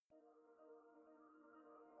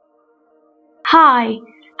Hi,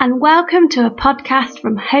 and welcome to a podcast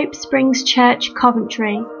from Hope Springs Church,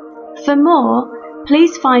 Coventry. For more,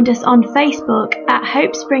 please find us on Facebook at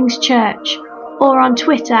Hope Springs Church, or on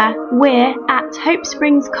Twitter, we're at Hope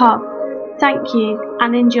Springs Cov. Thank you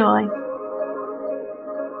and enjoy.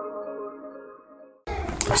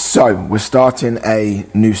 So, we're starting a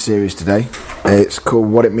new series today. It's called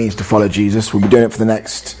What It Means to Follow Jesus. We'll be doing it for the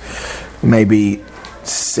next maybe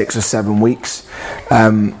 6 or 7 weeks.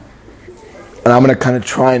 And I'm going to kind of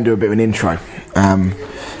try and do a bit of an intro. An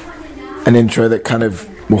intro that kind of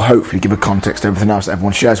will hopefully give a context to everything else that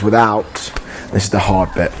everyone shares without, this is the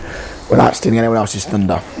hard bit, without stealing anyone else's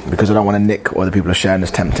thunder, because I don't want to nick what other people are sharing,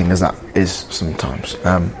 as tempting as that is sometimes.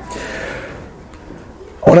 I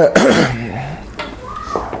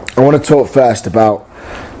want to talk first about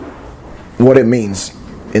what it means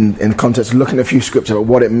in the context of looking at a few scriptures about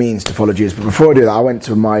what it means to follow Jesus. But before I do that, I went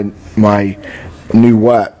to my new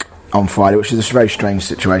work on Friday, which is a very strange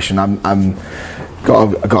situation. I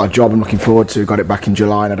got a job I'm looking forward to. Got it back in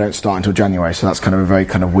July, and I don't start until January, so that's kind of a very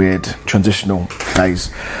kind of weird transitional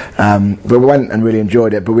phase. But we went and really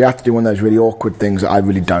enjoyed it. But we have to do one of those really awkward things that I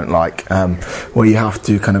really don't like, where you have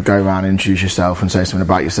to kind of go around and introduce yourself and say something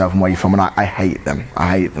about yourself and where you're from. And I hate them.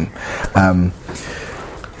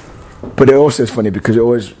 But it also is funny because it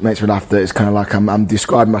always makes me laugh that it's kind of like I'm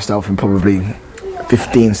describing myself in probably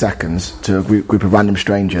 15 seconds to a group of random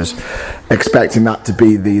strangers, expecting that to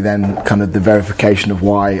be the verification of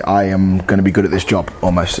why I am going to be good at this job.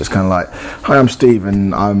 Almost, it's kind of like, hi, I'm Steve,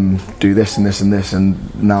 and I'm do this and this and this,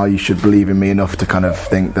 and now you should believe in me enough to kind of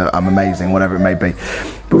think that I'm amazing, whatever it may be.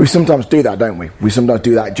 But we sometimes do that, don't we? We sometimes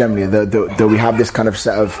do that generally. That we have this kind of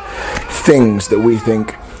set of things that we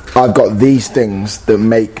think, I've got these things that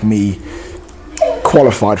make me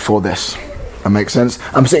qualified for this. That makes sense.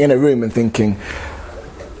 I'm sitting in a room and thinking,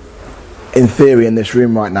 in theory, in this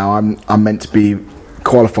room right now, I'm meant to be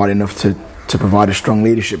qualified enough to provide a strong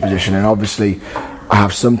leadership position, and obviously I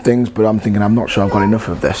have some things, but I'm thinking I'm not sure I've got enough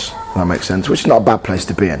of this. That makes sense, which is not a bad place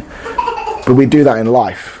to be in. But we do that in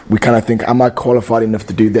life. We kind of think, am I qualified enough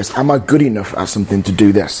to do this? Am I good enough at something to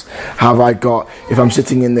do this? Have I got, if I'm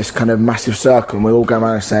sitting in this kind of massive circle and we're all going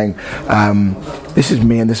around and saying, this is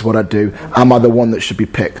me and this is what I do, am I the one that should be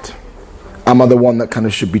picked? Am I the one that kind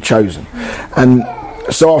of should be chosen? And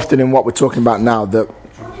so often in what we're talking about now, that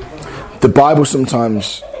the Bible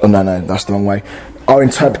sometimes, that's the wrong way. Our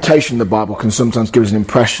interpretation of the Bible can sometimes give us an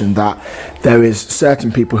impression that there is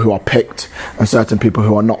certain people who are picked and certain people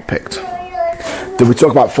who are not picked. That we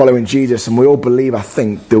talk about following Jesus, and we all believe, I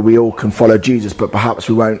think, that we all can follow Jesus, but perhaps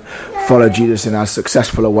we won't follow Jesus in as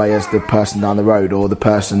successful a way as the person down the road, or the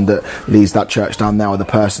person that leads that church down there, or the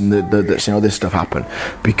person that's seen all this stuff happen.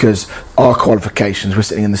 Because our qualifications, we're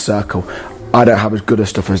sitting in the circle, I don't have as good a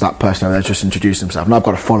stuff as that person over there just introduced himself, and I've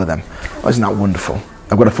got to follow them. Isn't that wonderful?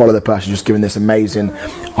 I've got to follow the person just giving this amazing,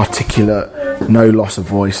 articulate, no loss of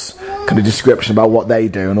voice kind of description about what they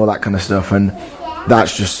do and all that kind of stuff, and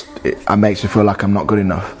that's just, it makes me feel like I'm not good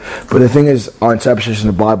enough. But the thing is, our interpretation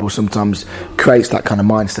of the Bible sometimes creates that kind of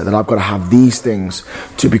mindset that I've got to have these things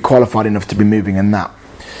to be qualified enough to be moving in that.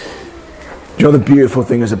 You know, the beautiful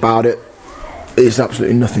thing is about it, it's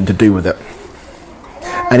absolutely nothing to do with it.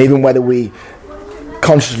 And even whether we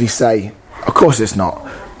consciously say, of course it's not,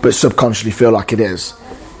 but subconsciously feel like it is,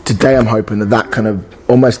 today I'm hoping that kind of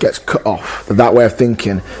almost gets cut off, that way of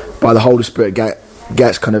thinking by the Holy Spirit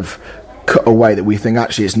gets kind of cut away, that we think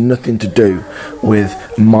actually it's nothing to do with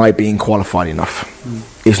my being qualified enough.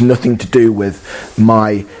 It's nothing to do with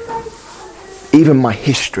even my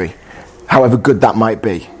history, however good that might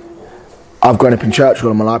be. I've grown up in church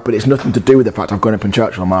all my life, but it's nothing to do with the fact I've grown up in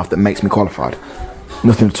church all my life that makes me qualified.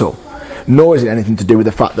 Nothing at all. Nor is it anything to do with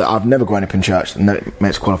the fact that I've never grown up in church and that it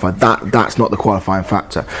makes qualified. That's not the qualifying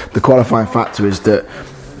factor. The qualifying factor is that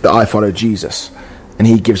I follow Jesus, and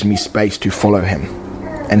he gives me space to follow him,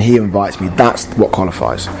 and he invites me. That's what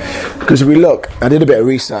qualifies. Because if we look, I did a bit of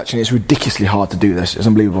research, and it's ridiculously hard to do this. It's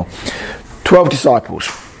unbelievable. 12 disciples.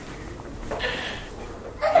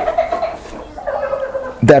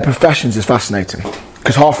 Their professions is fascinating,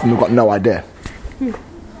 because half of them have got no idea.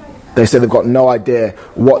 They say they've got no idea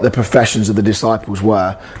what the professions of the disciples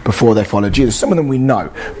were before they followed Jesus. Some of them we know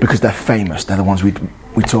because they're famous. They're the ones we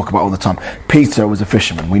talk about all the time. Peter was a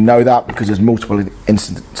fisherman. We know that because there's multiple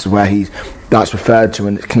instances where that's referred to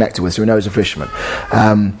and connected with, so we know he's a fisherman.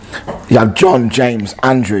 You have John, James,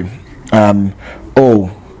 Andrew, all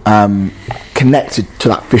connected to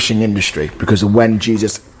that fishing industry because of when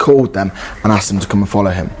Jesus called them and asked them to come and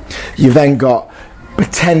follow him. You've then got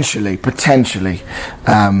potentially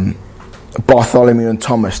Bartholomew and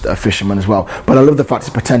Thomas that are fishermen as well, but I love the fact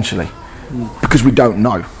it's potentially, because we don't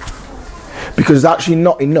know. because it's actually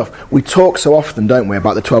not enough. We talk so often, don't we,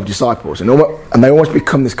 about the 12 disciples, and they almost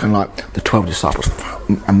become this kind of like, the 12 disciples,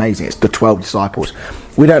 amazing, it's the 12 disciples.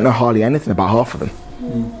 We don't know hardly anything about half of them.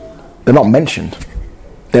 They're not mentioned.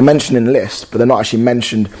 They're mentioned in the list, but they're not actually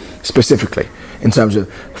mentioned specifically in terms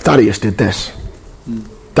of Thaddeus did this.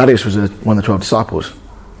 Thaddeus was one of the 12 disciples.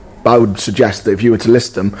 But I would suggest that if you were to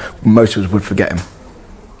list them, most of us would forget him.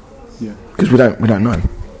 Because we don't know him.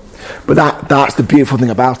 But that's the beautiful thing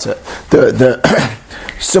about it.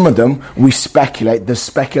 Some of them, we speculate, there's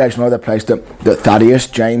speculation all over the place that Thaddeus,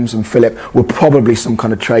 James and Philip were probably some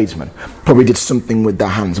kind of tradesmen. Probably did something with their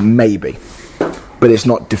hands, maybe. But it's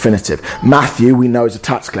not definitive. Matthew, we know, is a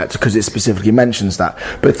tax collector because it specifically mentions that.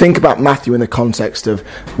 But think about Matthew in the context of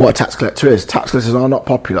what a tax collector is. Tax collectors are not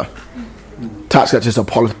popular. Tax collectors are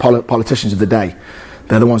politicians of the day.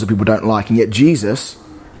 They're the ones that people don't like. And yet Jesus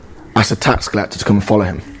asked a tax collector to come and follow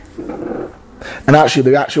him. And actually,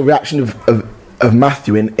 the actual reaction of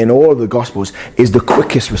Matthew in all of the Gospels is the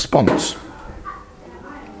quickest response.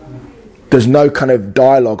 There's no kind of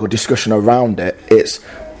dialogue or discussion around it. It's,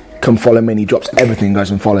 come follow me, and he drops everything,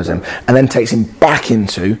 goes and follows him, and then takes him back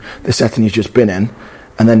into the setting he's just been in,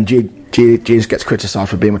 and then Jesus gets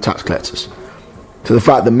criticised for being with tax collectors. So the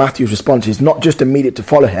fact that Matthew's response is not just immediate to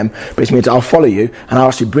follow him, but it means I'll follow you, and I'll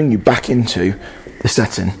actually bring you back into the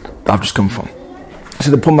setting that I've just come from.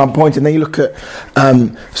 So my point, and then you look at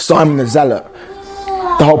Simon the Zealot,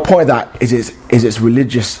 the whole point of that is its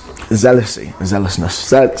religious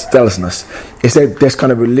zealousness. It's this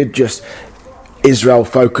kind of religious Israel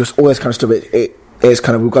focus, all this kind of stuff. It is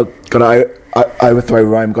kind of, we've got to overthrow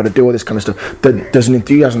Rome, got to do all this kind of stuff. There's an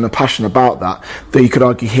enthusiasm and a passion about that you could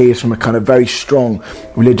argue he is from a kind of very strong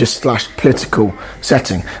religious / political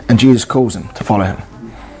setting, and Jesus calls him to follow him.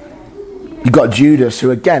 You've got Judas, who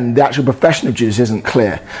again, the actual profession of Judas isn't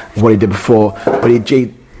clear of what he did before, but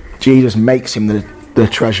Jesus makes him the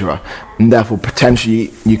treasurer, and therefore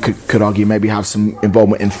potentially you could argue maybe have some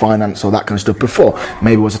involvement in finance or that kind of stuff before.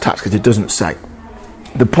 Maybe it was a tax, because it doesn't say.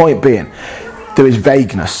 The point being, there is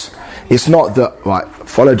vagueness. It's not that, right,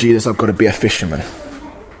 follow Jesus, I've got to be a fisherman.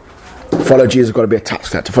 Follow Jesus, I've got to be a tax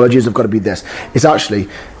collector. Follow Jesus, I've got to be this. It's actually,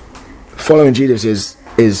 following Jesus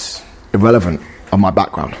is irrelevant of my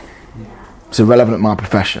background. It's irrelevant of my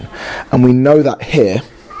profession. And we know that here.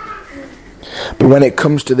 But when it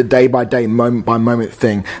comes to the day-by-day, moment-by-moment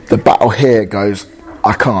thing, the battle here goes,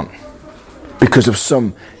 I can't, because of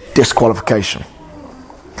some disqualification.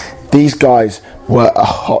 These guys were a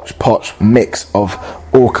hodgepodge mix of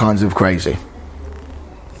all kinds of crazy.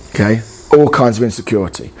 Okay? All kinds of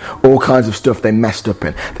insecurity. All kinds of stuff they messed up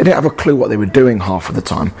in. They didn't have a clue what they were doing half of the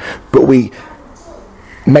time. But we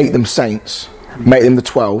make them saints, make them the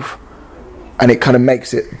 12, and it kind of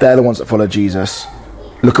makes it, they're the ones that follow Jesus.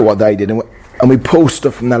 Look at what they did. And we pull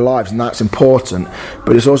stuff from their lives, and that's important.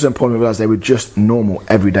 But it's also important to realise they were just normal,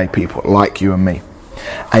 everyday people, like you and me.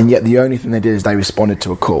 And yet the only thing they did is they responded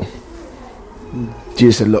to a call.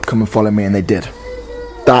 Jesus said, look, come and follow me, and they did.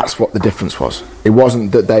 That's what the difference was. It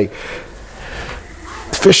wasn't that they...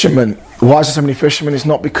 Fishermen, why is there so many fishermen? It's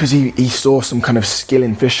not because he saw some kind of skill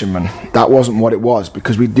in fishermen. That wasn't what it was,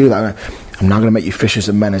 because we do that. I'm now going to make you fishers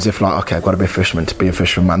of men, as if like, okay, I've got to be a fisherman to be a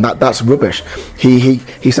fisherman. That's rubbish. He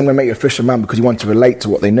said, I'm going to make you a fisherman because he wanted to relate to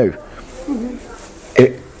what they knew.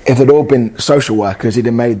 If they'd all been social workers, he'd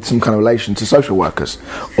have made some kind of relation to social workers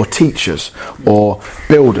or teachers or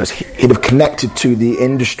builders. He'd have connected to the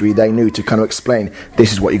industry they knew to kind of explain,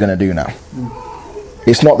 this is what you're going to do now.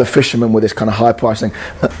 It's not the fishermen with this kind of high price thing.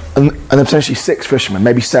 And then potentially 6 fishermen,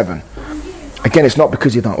 maybe 7. Again, it's not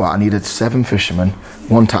because you thought, well, I needed 7 fishermen,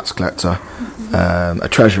 1 tax collector, a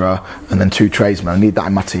treasurer, and then 2 tradesmen. I need that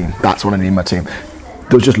in my team. That's what I need in my team.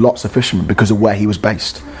 There was just lots of fishermen because of where he was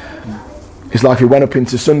based. It's like he went up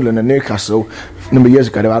into Sunderland and Newcastle a number of years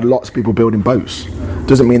ago. They had lots of people building boats.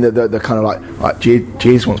 Doesn't mean that they're kind of like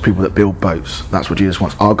Jesus wants people that build boats. That's what Jesus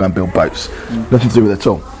wants. I'll go and build boats. Nothing to do with it at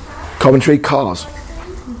all. Coventry, cars.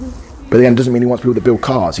 But again, it doesn't mean he wants people that build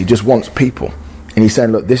cars. He just wants people. And he's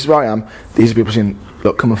saying, look, this is where I am. These are people saying,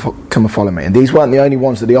 look, come and follow me. And these weren't the only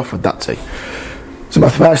ones that he offered that to. So my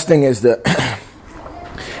first thing is that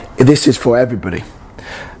this is for everybody.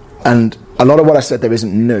 And a lot of what I said there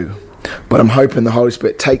isn't new. But I'm hoping the Holy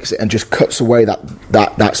Spirit takes it and just cuts away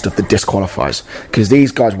that stuff that disqualifies. Because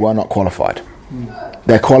these guys were not qualified.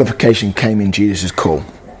 Their qualification came in Jesus' call.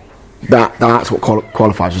 That's what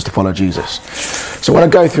qualifies us to follow Jesus. So I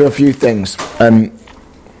want to go through a few things and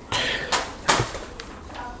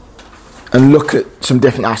look at some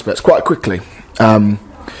different aspects quite quickly. One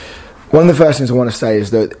of the first things I want to say is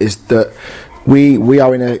that we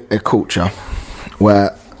are in a culture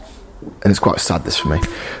where, and it's quite sad this for me,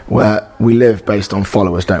 where we live based on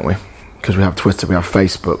followers, don't we? Because we have Twitter, we have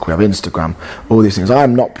Facebook, we have Instagram, all these things.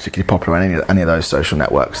 I'm not particularly popular on any of those social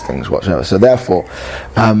networks, things whatsoever. So therefore,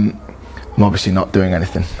 I'm obviously not doing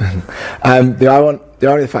anything. The irony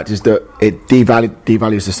of the fact is that it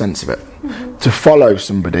devalues the sense of it. Mm-hmm. To follow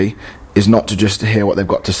somebody is not to just hear what they've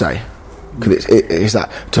got to say. Because it's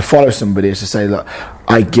that to follow somebody is to say, look,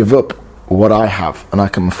 I give up what I have and I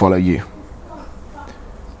come and follow you.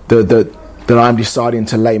 That I'm deciding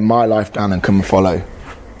to lay my life down and come and follow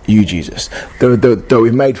you, Jesus. That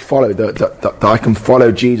we've made follow, that I can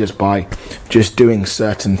follow Jesus by just doing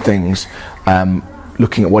certain things,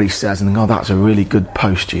 looking at what he says and think, oh, that's a really good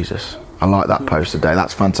post, Jesus. I like that post today.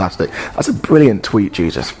 That's fantastic. That's a brilliant tweet,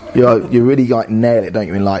 Jesus. You really like nail it, don't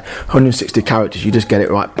you? In like 160 characters, you just get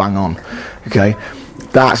it right, bang on. Okay,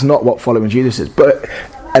 that's not what following Jesus is.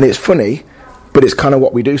 And it's funny, but it's kind of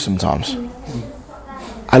what we do sometimes.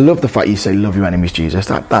 I love the fact you say love your enemies, Jesus.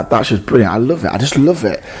 That's just brilliant. I love it. I just love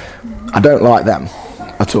it. I don't like them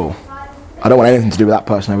at all. I don't want anything to do with that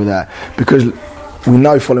person over there, because we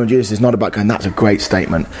know following Jesus is not about going, that's a great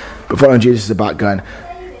statement, but following Jesus is about going,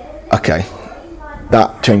 okay,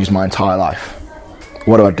 that changes my entire life.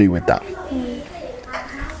 What do I do with that?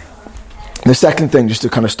 The second thing, just to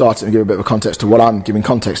kind of start and give a bit of a context to what I'm giving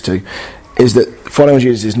context to, is that following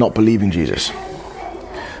Jesus is not believing Jesus.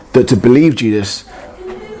 That to believe Jesus,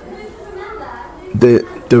 the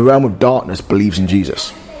realm of darkness believes in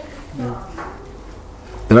Jesus.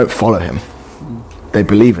 They don't follow him. They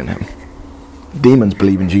believe in him. Demons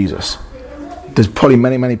believe in Jesus. There's probably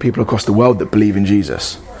many people across the world that believe in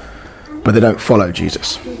Jesus, but they don't follow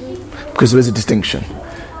Jesus, because there is a distinction.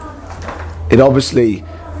 It obviously,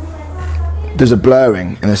 there's a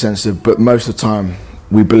blurring in the sense of, but most of the time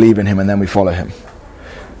we believe in him and then we follow him.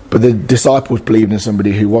 But the disciples believed in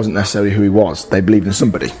somebody who wasn't necessarily who he was. They believed in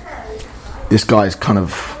somebody. This guy is kind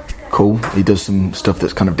of cool. He does some stuff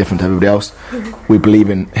that's kind of different to everybody else. We believe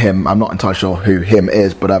in him. I'm not entirely sure who him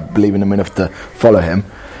is, but I believe in him enough to follow him.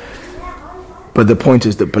 But the point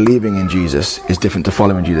is that believing in Jesus is different to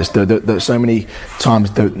following Jesus. There's so many times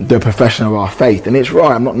the profession of our faith, and it's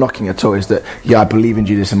right, I'm not knocking at all, is that, yeah, I believe in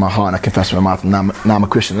Jesus in my heart and I confess with my mouth and now I'm a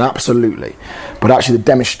Christian. And absolutely. But actually the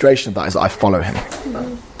demonstration of that is that I follow him.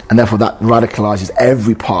 And therefore that radicalises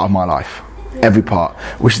every part of my life. Every part.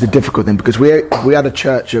 Which is the difficult thing, because we had a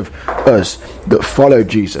church of us that followed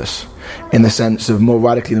Jesus in the sense of more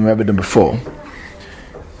radically than we've ever done before.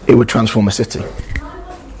 It would transform a city.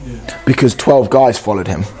 Because 12 guys followed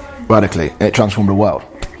him radically, and it transformed the world.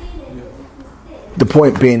 The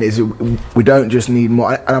point being is we don't just need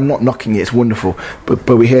more, and I'm not knocking it, it's wonderful, but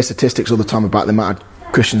we hear statistics all the time about the amount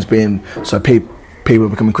of Christians being, so people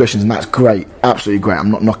becoming Christians, and that's great, absolutely great.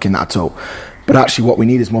 I'm not knocking that at all. But actually what we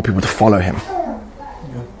need is more people to follow him.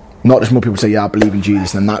 Not just more people to say, yeah, I believe in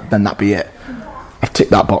Jesus, and then that be it. I've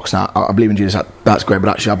ticked that box now. I believe in Jesus, that's great, but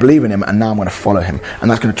actually I believe in him, and now I'm going to follow him, and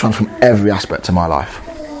that's going to transform every aspect of my life.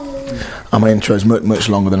 And my intro is much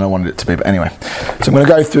longer than I wanted it to be, but anyway. So I'm going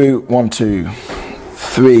to go through 1, 2,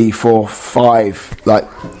 3, 4, 5 like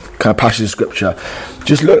kind of passages of scripture,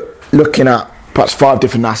 just looking at perhaps 5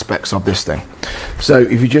 different aspects of this thing. So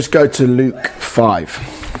if you just go to Luke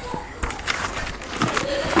 5.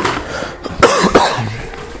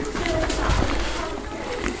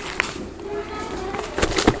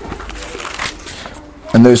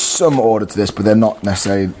 And there's some order to this, but it's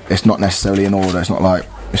not necessarily in order. It's not like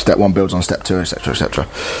step 1 builds on step 2, etc., etc.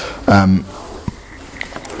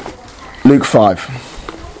 Luke 5.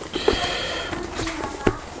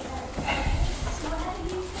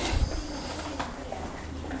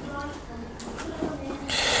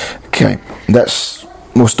 Okay,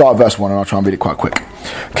 we'll start at verse 1 and I'll try and read it quite quick.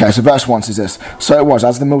 Okay, so verse 1 says this. So it was,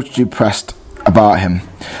 as the multitude pressed about him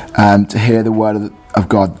to hear the word of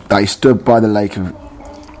God, that he stood by the lake of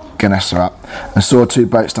Gennesaret and saw 2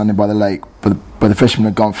 boats standing by the lake, but the fishermen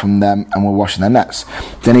had gone from them and were washing their nets.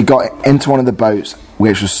 Then he got into one of the boats,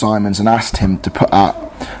 which was Simon's, and asked him to put out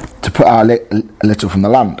a little from the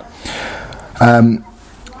land.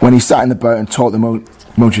 When he sat in the boat and taught the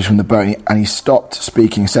multitudes from the boat, and he stopped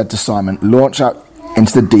speaking, said to Simon, "Launch out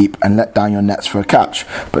into the deep and let down your nets for a catch."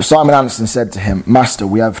 But Simon answered and said to him, "Master,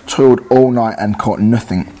 we have toiled all night and caught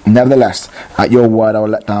nothing. Nevertheless, at your word I will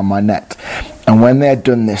let down my net." And when they had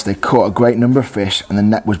done this, they caught a great number of fish, and the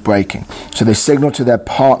net was breaking. So they signalled to their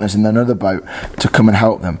partners in another boat to come and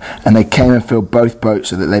help them. And they came and filled both boats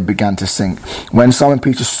so that they began to sink. When Simon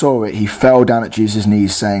Peter saw it, he fell down at Jesus'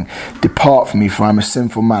 knees, saying, "Depart from me, for I am a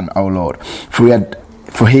sinful man, O Lord."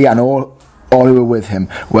 For he and all who were with him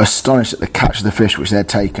were astonished at the catch of the fish which they had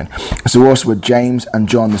taken. So also were James and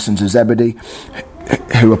John, the sons of Zebedee,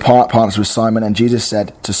 who were partners with Simon, and Jesus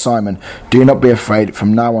said to Simon, "Do not be afraid,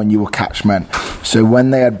 from now on you will catch men." So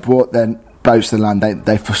when they had brought their boats to the land,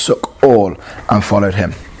 they forsook all and followed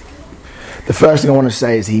him. The first thing I want to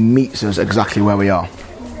say is he meets us exactly where we are.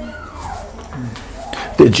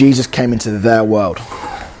 That Jesus came into their world,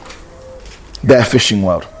 their fishing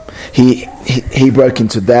world. He broke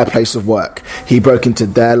into their place of work. He broke into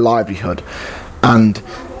their livelihood. And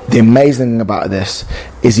the amazing thing about this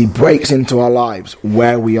is he breaks into our lives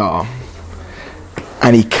where we are,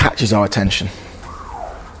 and he catches our attention.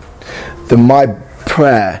 My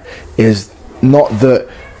prayer is not that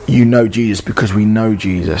you know Jesus because we know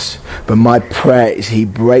Jesus, but my prayer is he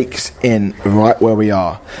breaks in right where we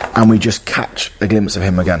are and we just catch a glimpse of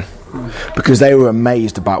him again, because they were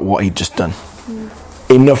amazed about what he'd just done,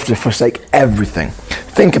 enough to forsake everything.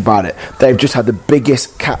 Think about it. They've just had the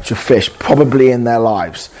biggest catch of fish probably in their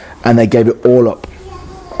lives, and they gave it all up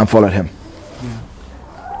and followed him.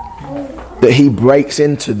 That he breaks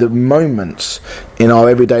into the moments in our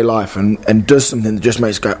everyday life and does something that just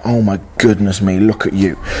makes us go, oh my goodness me, look at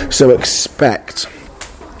you. So expect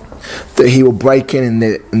that he will break in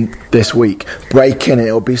this week. Break in, and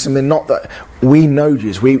it'll be something not that we know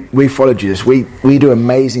Jesus, we follow Jesus, we do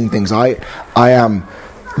amazing things. I am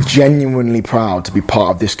genuinely proud to be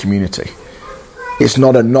part of this community. It's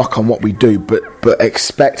not a knock on what we do, but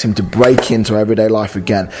expect him to break into everyday life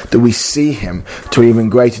again, that we see him to an even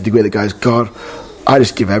greater degree, that goes, God, I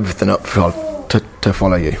just give everything up to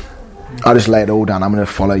follow you. I just lay it all down. I'm going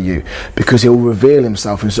to follow you, because he'll reveal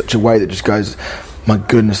himself in such a way that just goes, my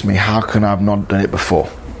goodness me, how can I have not done it before?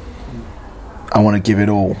 I want to give it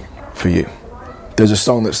all for you. There's a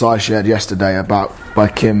song that Si shared yesterday by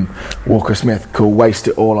Kim Walker-Smith called "Waste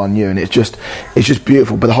It All on You," and it's just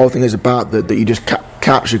beautiful. But the whole thing is about that you just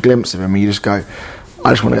capture a glimpse of him, and you just go,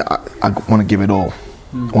 I want to give it all.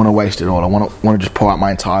 I want to waste it all. I want to just pour out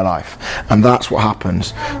my entire life, and that's what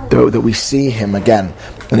happens. That we see him again,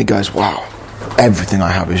 and it goes, wow, everything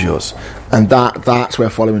I have is yours. And that's where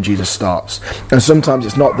following Jesus starts. And sometimes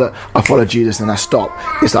it's not that I follow Jesus and I stop.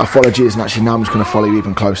 It's that I follow Jesus and actually now I'm just going to follow you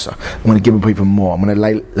even closer. I'm going to give up even more. I'm going to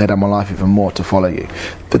lay down my life even more to follow you.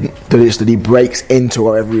 That it's that he breaks into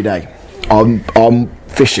our everyday. Our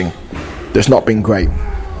fishing that's not been great.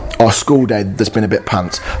 Our school day that's been a bit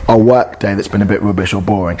pants. Our work day that's been a bit rubbish or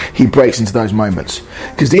boring. He breaks into those moments.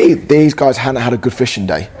 Because these guys hadn't had a good fishing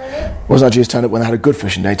day. It wasn't like Jesus turned up when they had a good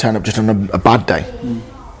fishing day. He turned up just on a bad day.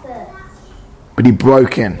 But he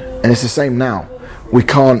broke in, and it's the same now. We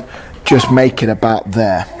can't just make it about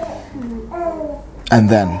there and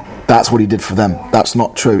then. That's what he did for them. That's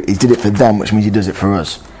not true. He did it for them, which means he does it for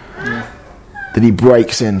us. That he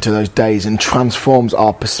breaks into those days and transforms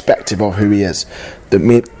our perspective of who he is.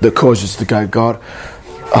 That causes us to go, God,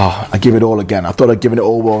 I give it all again. I thought I'd given it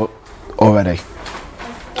all already.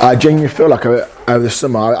 I genuinely feel like over the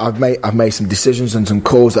summer I've made some decisions and some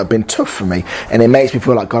calls that have been tough for me, and it makes me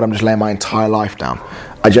feel like, God, I'm just laying my entire life down.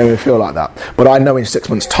 I genuinely feel like that. But I know in 6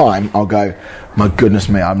 months' time I'll go, my goodness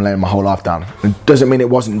me, I'm laying my whole life down. It doesn't mean it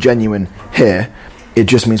wasn't genuine here. It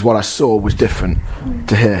just means what I saw was different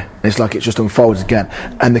to here. And it's like it just unfolds again.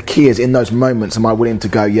 And the key is, in those moments, am I willing to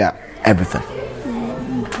go, yeah, everything?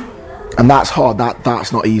 And that's hard.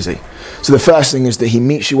 That's not easy. So the first thing is that he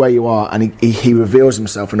meets you where you are, and he reveals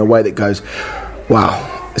himself in a way that goes,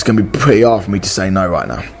 wow, it's going to be pretty hard for me to say no right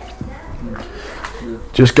now.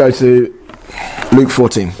 Just go to Luke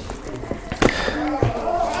 14.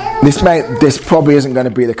 This probably isn't going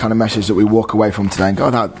to be the kind of message that we walk away from today and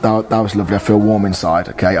go, that was lovely, I feel warm inside.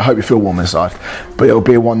 Okay, I hope you feel warm inside. But it'll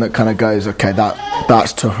be one that kind of goes, okay,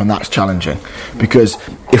 that's tough and that's challenging. Because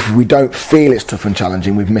if we don't feel it's tough and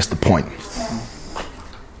challenging, we've missed the point.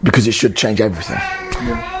 Because it should change everything.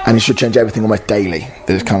 Yeah. And it should change everything almost daily. That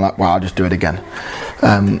it's kind of like, wow, I'll just do it again.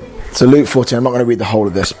 So Luke 14, I'm not going to read the whole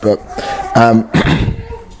of this, but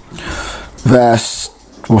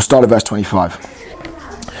we'll start at verse 25.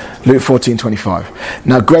 Luke 14:25.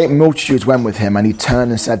 Now great multitudes went with him, and he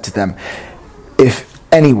turned and said to them, if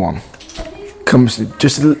anyone comes to,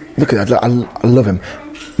 just look at that, I love him.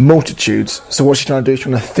 Multitudes. So what's he trying to do? He's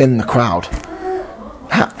trying to thin the crowd.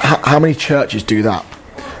 How many churches do that?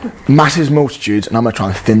 Massive multitudes, and I'm going to try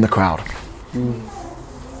and thin the crowd.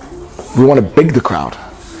 We want to big the crowd,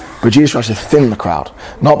 but Jesus tries to thin the crowd.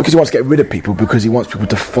 Not because he wants to get rid of people, because he wants people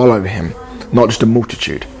to follow him, not just a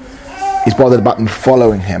multitude. He's bothered about them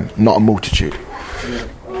following him, not a multitude.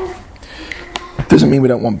 Doesn't mean we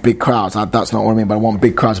don't want big crowds. That's not what I mean, but I want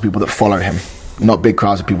big crowds of people that follow him, not big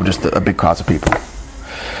crowds of people just that are big crowds of people.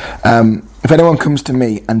 If anyone comes to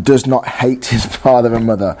me and does not hate his father and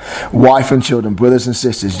mother, wife and children, brothers and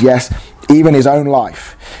sisters, yes, even his own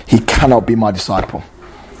life, he cannot be my disciple.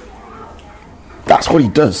 That's what he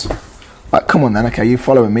does. Like, come on then, okay, you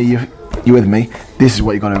following me, you with me, this is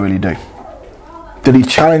what you've got to really do. That he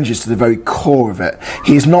challenges to the very core of it.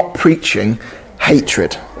 He's not preaching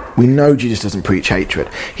hatred. We know Jesus doesn't preach hatred.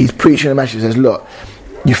 He's preaching a message that says, look,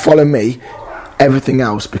 you follow me, everything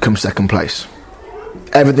else becomes second place.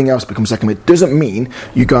 Everything else becomes second place. It doesn't mean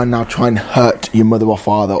you go and now try and hurt your mother or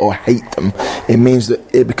father or hate them. It means that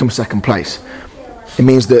it becomes second place. It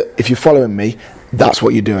means that if you're following me, that's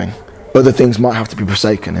what you're doing. Other things might have to be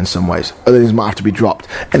forsaken in some ways. Other things might have to be dropped.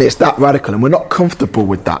 And it's that radical, and we're not comfortable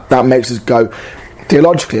with that. That makes us go,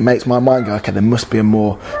 theologically, it makes my mind go, okay, there must be a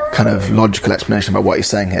more kind of logical explanation about what he's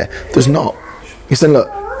saying here. There's not. He's saying,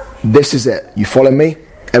 look, this is it. You follow me,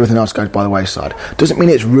 everything else goes by the wayside. Doesn't mean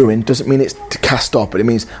it's ruined, doesn't mean it's to cast off, but it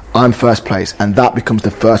means I'm first place, and that becomes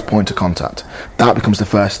the first point of contact. That becomes the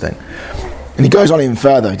first thing. And he goes on even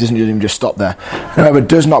further. He doesn't even just stop there. Whoever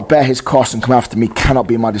does not bear his cross and come after me cannot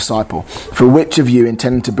be my disciple. For which of you,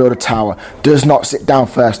 intending to build a tower, does not sit down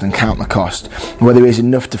first and count the cost, whether he is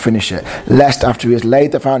enough to finish it, lest after he has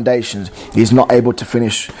laid the foundations, he is not able to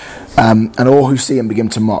finish, and all who see him begin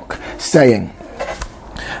to mock, saying,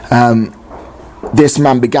 this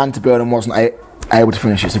man began to build and wasn't able to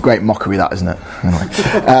finish it. It's a great mockery, that, isn't it?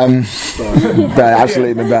 Anyway,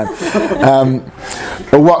 absolutely been bad.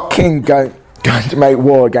 But what king going to make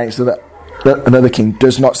war against another king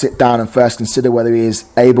does not sit down and first consider whether he is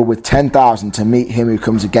able with 10,000 to meet him who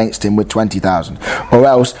comes against him with 20,000, or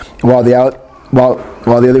else while the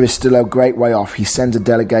other is still a great way off, he sends a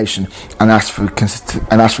delegation and asks for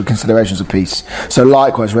considerations of peace. So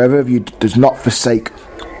likewise, whoever of you does not forsake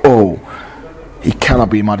all, he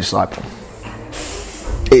cannot be my disciple.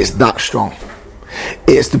 It's that strong.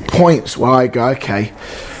 It's the points where I go, okay,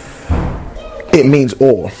 it means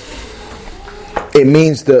all. It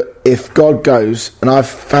means that if God goes, and I've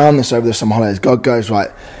found this over the summer holidays, God goes, right,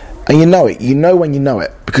 and you know it. You know when you know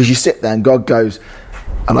it, because you sit there and God goes,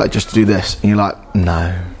 I'd like just to do this. And you're like,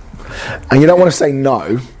 no. And you don't want to say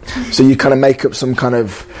no, so you kind of make up some kind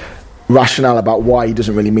of rationale about why he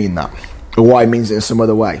doesn't really mean that, or why he means it in some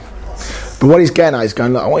other way. But what he's getting at is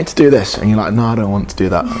going, look, I want you to do this. And you're like, no, I don't want to do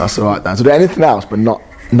that. That's all right, Dan. So do anything else, but not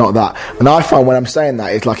that. And I find when I'm saying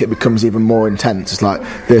that, it's like it becomes even more intense. It's like,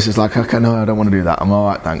 this is like, okay, no, I don't want to do that. I'm all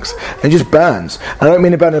right, thanks. And it just burns. And I don't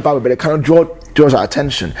mean to burn in a bad way, but it kind of draws out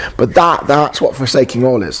attention. But that's what forsaking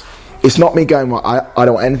all is. It's not me going, well, I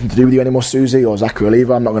don't want anything to do with you anymore, Susie or Zachary or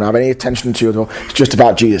Levi. I'm not going to have any attention to you at all. It's just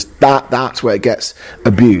about Jesus. That's where it gets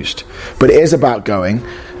abused. But it is about going,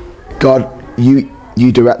 God, you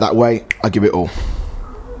direct that way, I give it all.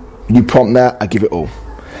 You prompt there, I give it all.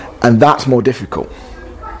 And that's more difficult.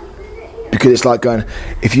 Because it's like going,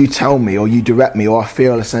 if you tell me or you direct me or I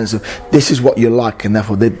feel a sense of this is what you're like and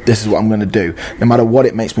therefore this is what I'm going to do, no matter what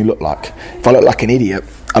it makes me look like. If I look like an idiot,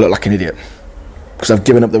 I look like an idiot. Because I've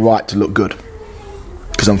given up the right to look good.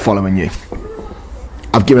 Because I'm following you.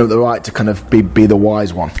 I've given up the right to kind of be the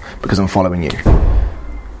wise one because I'm following you.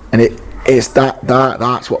 And it's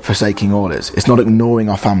that's what forsaking all is. It's not ignoring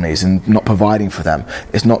our families and not providing for them.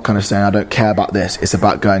 It's not kind of saying I don't care about this. It's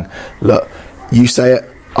about going, look, you say it,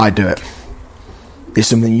 I do it. It's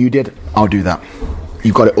something you did, I'll do that.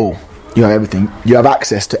 You've got it all. You have everything. You have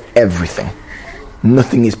access to everything.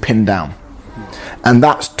 Nothing is pinned down. And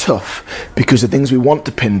that's tough because the things we want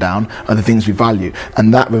to pin down are the things we value,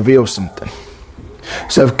 and that reveals something.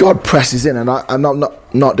 So if God presses in, and I'm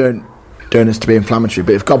not doing this to be inflammatory,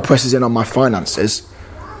 but if God presses in on my finances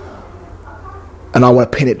and I want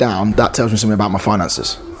to pin it down, that tells me something about my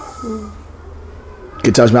finances.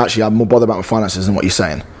 It tells me actually I'm more bothered about my finances than what you're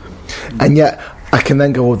saying. And yet I can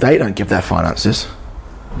then go, well, they don't give their finances.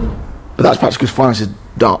 But that's perhaps because finances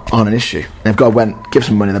aren't an issue. And if God went, give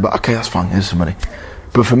some money, they're like, okay, that's fine, here's some money.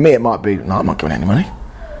 But for me it might be, no, I'm not giving any money.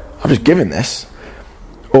 I've just given this.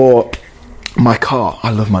 Or my car,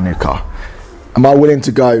 I love my new car. Am I willing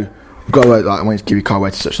to go away, like, I want to give your car away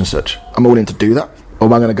to such and such? Am I willing to do that? Or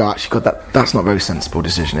am I going to go, actually, God, that's not a very sensible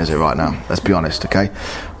decision, is it, right now? Let's be honest, okay?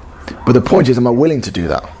 But the point is, am I willing to do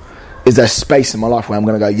that? Is there space in my life where I'm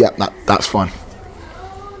going to go, yep, that's fine?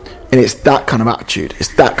 And it's that kind of attitude.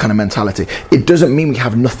 It's that kind of mentality. It doesn't mean we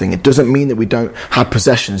have nothing. It doesn't mean that we don't have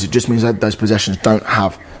possessions. It just means that those possessions don't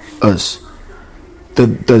have us.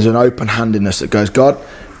 There's an open-handedness that goes, God,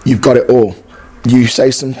 you've got it all. You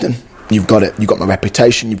say something, you've got it. You've got my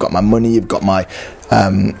reputation, you've got my money, you've got my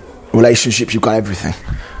relationships, you've got everything.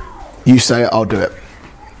 You say it, I'll do it.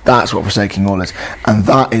 That's what forsaking all is. And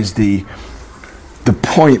that is the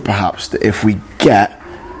point, perhaps, that if we get,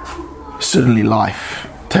 suddenly life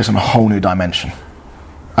takes on a whole new dimension.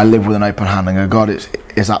 I live with an open hand and go, God,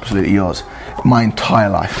 is absolutely yours. My entire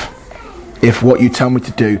life. If what you tell me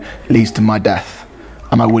to do leads to my death,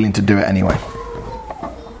 am I willing to do it anyway?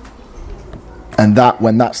 And that,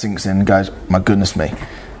 when that sinks in, goes, my goodness me,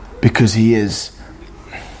 because he is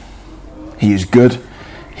good,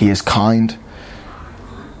 he is kind.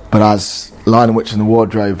 But as Lion, Witch and the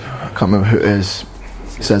Wardrobe, I can't remember who it is,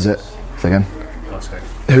 says it. Say again.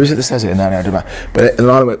 Who is it that says it in there? I don't know. But in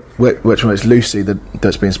Lion, Witch, it's Lucy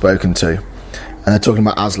that's been spoken to, and they're talking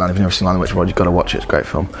about Aslan. If you've never seen Lion, Witch and the Wardrobe, you've got to watch it. It's a great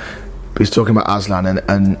film. But he's talking about Aslan,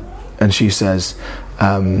 and she says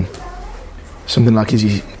something like, "Is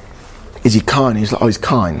he kind?" He's like, "Oh, he's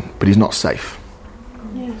kind, but he's not safe."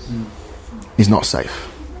 Yes. He's not safe,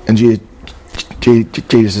 and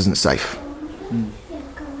Jesus isn't safe.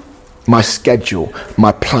 My schedule,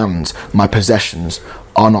 my plans, my possessions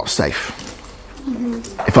are not safe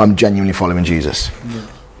if I'm genuinely following Jesus.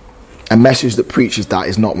 A message that preaches that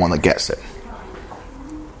is not one that gets it.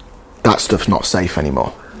 That stuff's not safe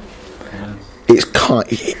anymore. It's kind.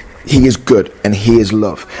 He is good and he is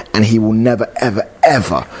love, and he will never ever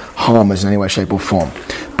ever harm us in any way, shape or form.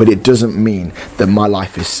 But it doesn't mean that my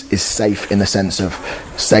life is safe in the sense of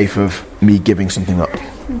safe of me giving something up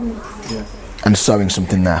and sowing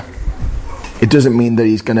something there. It doesn't mean that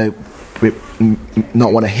he's going to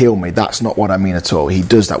not want to heal me. That's not what I mean at all. He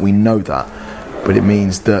does that, we know that. But it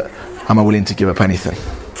means that am I willing to give up anything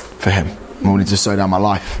for him? Am I willing to sow down my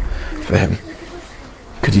life for him?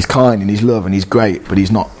 Because he's kind and he's love and he's great, but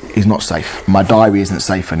he's not safe. My diary isn't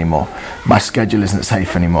safe anymore. My schedule isn't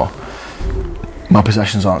safe anymore. My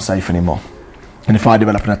possessions aren't safe anymore. And if I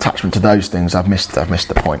develop an attachment to those things, I've missed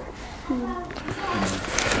the point.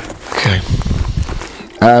 Okay.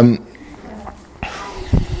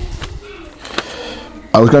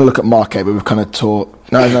 I was going to look at Mark 8, but we've kind of taught.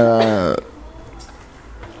 No.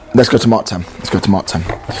 Let's go to Mark 10.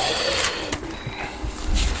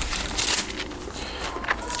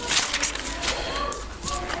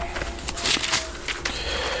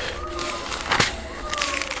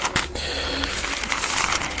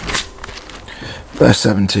 Verse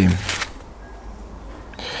 17.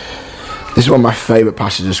 This is one of my favourite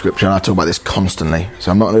passages of scripture, and I talk about this constantly,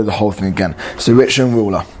 so I'm not going to do the whole thing again. It's the rich young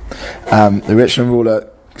ruler. The rich young ruler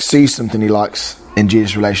sees something he likes in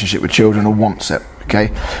Jesus' relationship with children or wants it.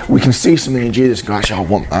 Okay, we can see something in Jesus and go, actually, I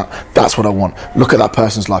want that. That's what I want. Look at that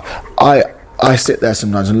person's life. I sit there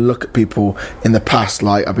sometimes and look at people in the past,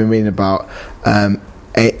 like I've been reading about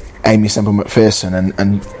Amy Semple McPherson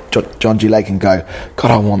and John G. Lake, and go,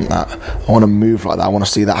 God, I want that. I want to move like that. I want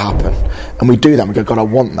to see that happen. And we do that. And we go, God, I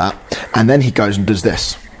want that. And then he goes and does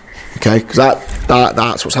this. Okay, because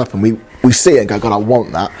that's what's happened. We see it and go, God, I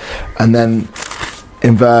want that. And then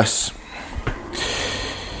in verse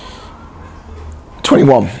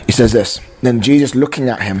 21, he says this. Then Jesus looking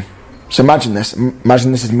at him. So imagine this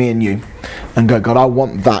is me and you, and go, God, I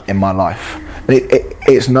want that in my life. And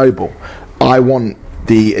it's noble. I want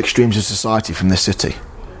the extremes of society from this city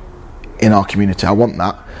in our community. I want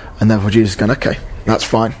that. And therefore Jesus is going, okay, that's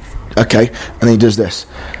fine. Okay. And then he does this.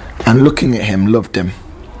 And looking at him, loved him,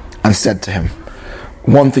 and said to him,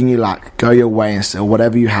 one thing you lack, go your way and sell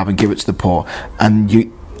whatever you have and give it to the poor, and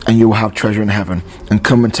you will have treasure in heaven, and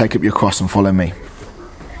come and take up your cross and follow me.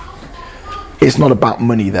 It's not about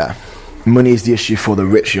money there. Money is the issue for the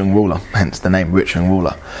rich young ruler, hence the name rich young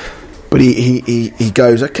ruler. But he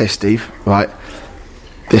goes, okay, Steve, right,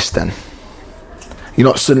 this then. You're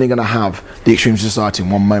not suddenly going to have the extremes of society in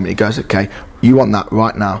one moment. He goes, okay, you want that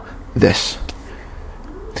right now, this.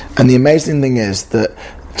 And the amazing thing is that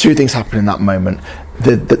two things happen in that moment.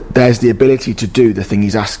 There's the ability to do the thing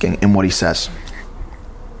he's asking in what he says.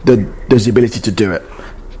 There's the ability to do it.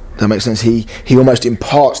 Does that make sense? He almost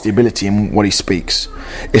imparts the ability in what he speaks.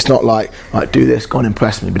 It's not like do this, go and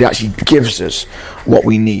impress me, but he actually gives us what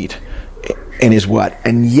we need in his word.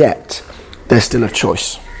 And yet, there's still a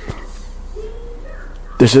choice.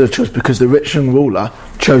 There's still a choice because the rich young ruler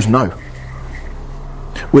chose no.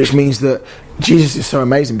 Which means that Jesus is so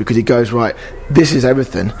amazing because he goes, right, this is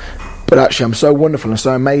everything, but actually I'm so wonderful and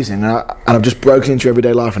so amazing, and I've just broken into your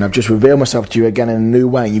everyday life, and I've just revealed myself to you again in a new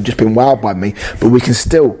way, and you've just been wowed by me, but we can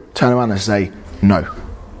still turn around and say, no,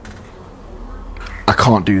 I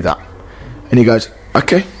can't do that. And he goes,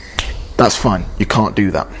 okay, that's fine, you can't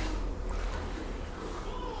do that.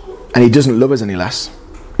 And he doesn't love us any less.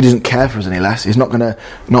 He doesn't care for us any less. He's not going to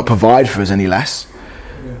not provide for us any less.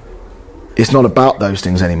 It's not about those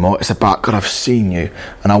things anymore. It's about, God, I've seen you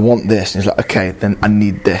and I want this. And he's like, okay, then I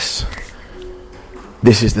need this.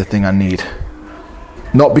 This is the thing I need.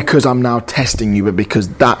 Not because I'm now testing you, but because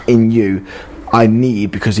that in you I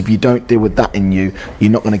need, because if you don't deal with that in you, you're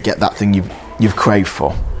not going to get that thing you've craved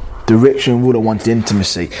for. Does The rich young ruler wanted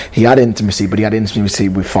intimacy. He had intimacy, but he had intimacy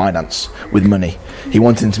with finance, with money. He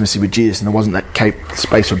wanted intimacy with Jesus, and there wasn't that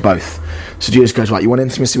space for both. So Jesus goes, right, you want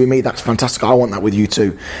intimacy with me? That's fantastic. I want that with you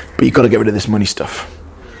too. But you've got to get rid of this money stuff.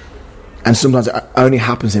 And sometimes it only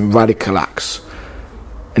happens in radical acts.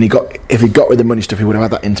 And if he got rid of the money stuff, he would have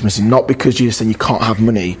had that intimacy. Not because Jesus saying you can't have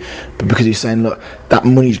money, but because he's saying, look, that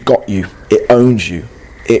money's got you. It owns you.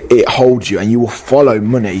 It holds you, and you will follow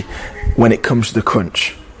money when it comes to the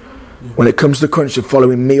crunch. When it comes to the crunch of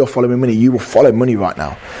following me or following money, you will follow money right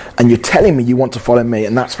now. And you're telling me you want to follow me,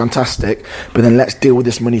 and that's fantastic, but then let's deal with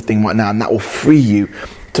this money thing right now, and that will free you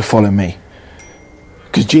to follow me.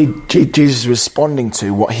 Because Jesus is responding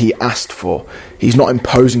to what he asked for. He's not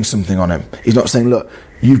imposing something on him. He's not saying, look,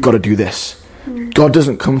 you've got to do this. God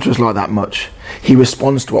doesn't come to us like that much. He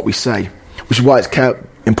responds to what we say, which is why it's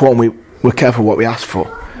important we're careful what we ask for.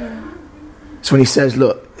 So when he says,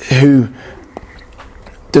 look, who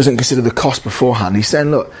doesn't consider the cost beforehand, he's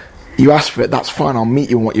saying, look, you asked for it, that's fine, I'll meet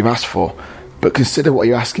you in what you've asked for, but consider what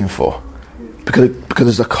you're asking for, because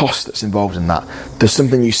there's a cost that's involved in that. There's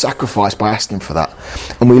something you sacrifice by asking for that.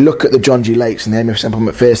 And we look at the John G. Lakes and the Amy Semple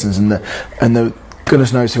McPhersons and the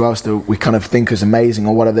goodness knows who else we kind of think is amazing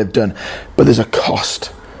or whatever they've done, but there's a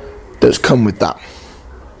cost that's come with that.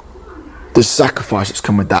 There's sacrifice that's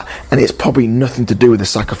come with that, and it's probably nothing to do with the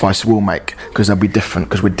sacrifice we'll make, because they'll be different,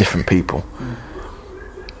 because we're different people.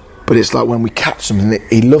 But it's like when we catch something,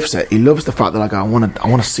 he loves it. He loves the fact that I go, I want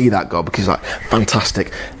to see that, God, because he's like,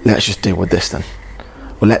 fantastic. Let's just deal with this then.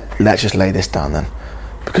 Well, let's just lay this down then,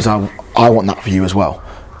 because I want that for you as well.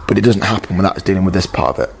 But it doesn't happen without us dealing with this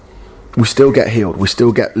part of it. We still get healed, we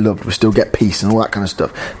still get loved, we still get peace and all that kind of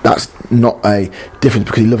stuff. That's not a difference,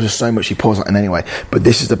 because he loves us so much he pours that in anyway. But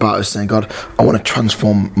this is about us saying, God, I want to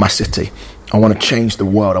transform my city. I want to change the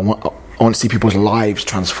world. I want to see people's lives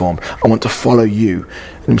transformed. I want to follow you.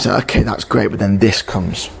 And I'm saying, okay, that's great, but then this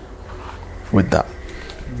comes with that.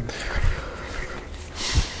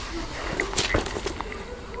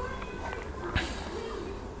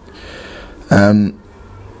 I'm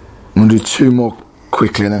going to do two more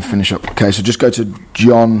quickly and then finish up. Okay, so just go to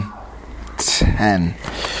John 10.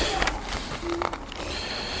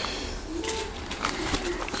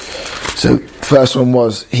 So first one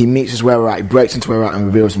was he meets us where we're at, he breaks into where we're at and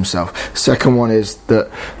reveals himself. Second one is that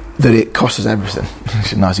it costs us everything.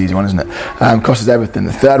 It's a nice easy one, isn't it? Costs us everything.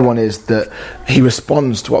 The third one is that he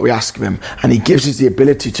responds to what we ask of him, and he gives us the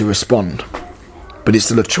ability to respond. But it's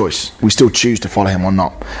still a choice. We still choose to follow him or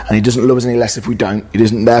not. And he doesn't love us any less if we don't. He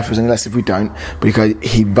doesn't there for us any less if we don't. Because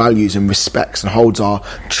he values and respects and holds our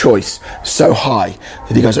choice so high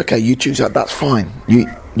that he goes, okay, you choose that, that's fine.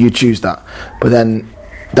 You choose that. But then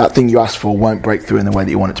that thing you ask for won't break through in the way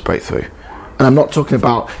that you want it to break through. And I'm not talking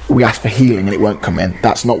about we ask for healing and it won't come in.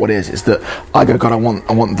 That's not what it is. It's that I go, God, I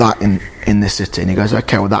want that in this city. And he goes,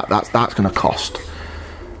 okay, well that's going to cost.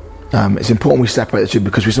 It's important we separate the two,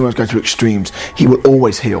 because we sometimes go to extremes. He will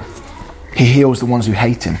always heal. He heals the ones who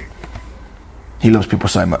hate him. He loves people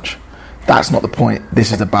so much. That's not the point.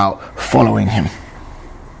 This is about following him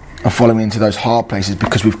and following into those hard places,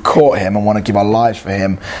 because we've caught him and want to give our lives for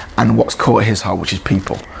him and what's caught his heart, which is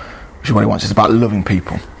people, which is what he wants. It's about loving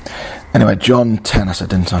people. Anyway, John 10, I said,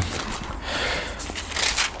 didn't I?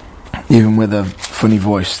 Even with a funny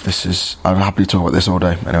voice, I'll happily talk about this all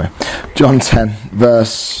day. Anyway, John 10,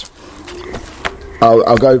 verse...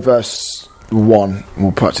 I'll go verse 1.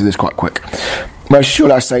 We'll practice this quite quick. Most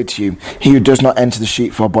surely I say to you, he who does not enter the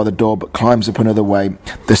sheepfold by the door, but climbs up another way,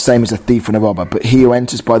 the same as a thief and a robber. But he who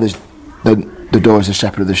enters by the door is the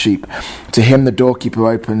shepherd of the sheep. To him the doorkeeper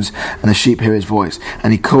opens, and the sheep hear his voice,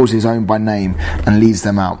 and he calls his own by name and leads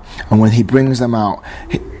them out. And when he brings them out,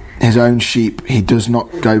 his own sheep, he does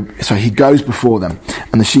not go, so he goes before them,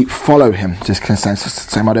 and the sheep follow him. Just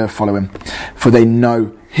same idea of follow him, for they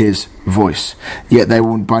know his voice. Yet they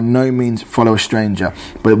will by no means follow a stranger,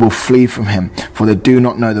 but will flee from him, for they do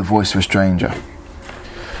not know the voice of a stranger.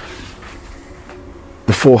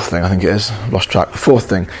 The fourth thing, I think it is, lost track. The fourth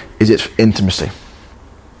thing is it's intimacy.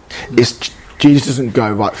 It's Jesus doesn't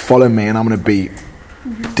go, right, follow me and I'm going to be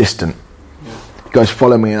distant. He goes,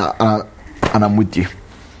 follow me and I'm with you.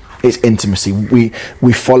 It's intimacy.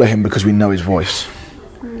 We follow him because we know his voice.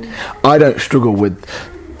 I don't struggle with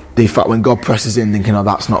the fact when God presses in thinking, oh,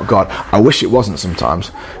 that's not God. I wish it wasn't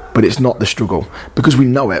sometimes, but it's not the struggle, because we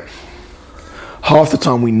know it. Half the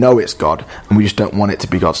time we know it's God and we just don't want it to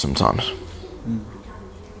be God sometimes.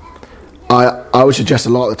 I would suggest a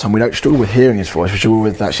lot of the time we don't struggle with hearing his voice. We struggle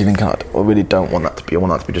with actually thinking, I really don't want that to be. I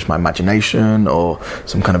want that to be just my imagination or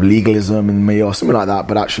some kind of legalism in me or something like that.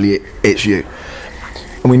 But actually, it's you.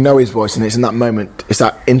 and we know his voice, and it's in that moment, it's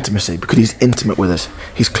that intimacy, because he's intimate with us,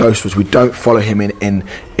 he's close to us. We don't follow him in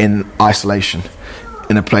isolation,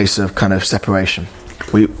 in a place of kind of separation.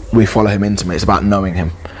 We follow him intimately. It's about knowing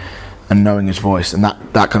him and knowing his voice, and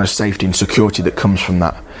that kind of safety and security that comes from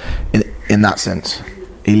that. In that sense,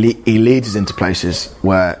 he leads us into places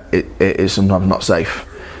where it is sometimes not safe,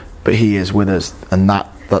 but he is with us, and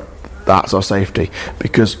that's our safety.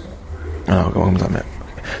 Because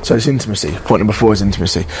so it's intimacy. Point number 4 is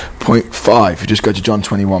intimacy. Point 5, you just go to John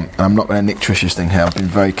 21, and I'm not going to nick Trish's thing here. I've been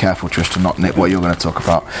very careful, Trish, to not nick what you're going to talk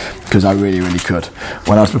about, because I really, really could.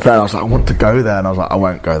 When I was preparing, I was like, I want to go there, and I was like, I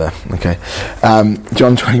won't go there. Okay,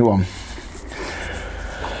 John 21.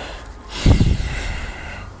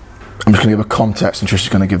 I'm just going to give a context, and Trish is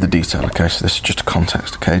going to give the detail. Okay, so this is just a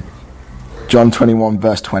context. Okay, John 21,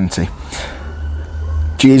 verse 20.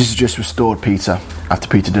 Jesus has just restored Peter after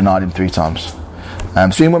Peter denied him 3 times.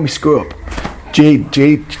 So even when we screw up,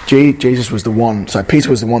 Jesus was the one. So Peter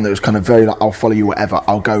was the one that was kind of very like, I'll follow you whatever.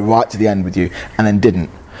 I'll go right to the end with you, and then didn't.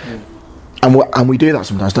 Yeah. And we do that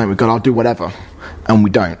sometimes, don't we? God, I'll do whatever, and we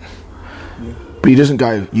don't. Yeah. But he doesn't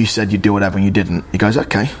go, you said you'd do whatever and you didn't. He goes,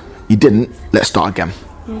 okay, you didn't. Let's start again.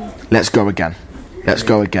 Yeah. Let's go again. Let's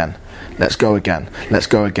go again. Let's go again. Let's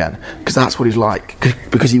go again. Because that's what he's like.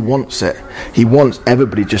 Because he wants it. He wants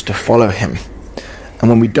everybody just to follow him. And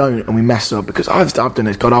when we don't, and we mess up, because I've done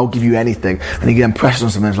this, God, I'll give you anything. And he then presses on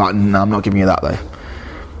something and is like, no, I'm not giving you that though.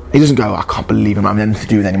 He doesn't go, I can't believe I'm having anything to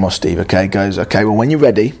do with anymore, Steve. Okay, he goes, okay, well, when you're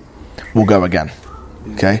ready, we'll go again.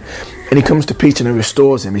 Okay? And he comes to Peter and he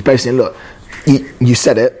restores him. He's basically, look, you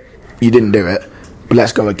said it, you didn't do it, but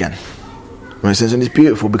let's go again. And it's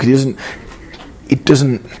beautiful because he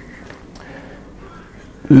doesn't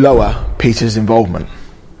lower Peter's involvement.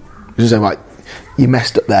 He doesn't say, right, you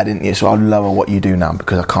messed up there, didn't you? So I'll lower what you do now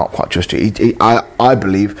because I can't quite trust you. I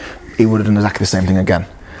believe he would have done exactly the same thing again.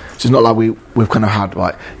 So it's not like we've kind of had,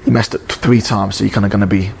 like, you messed up 3 times, so you're kind of going to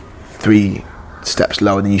be 3 steps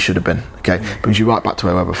lower than you should have been. Okay, brings you right back to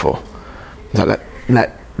where we were before. It's like,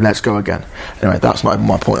 let's go again. Anyway, that's not even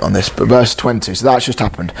my point on this. But verse 20, so that's just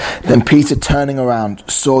happened. Then Peter, turning around,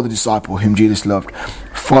 saw the disciple whom Jesus loved,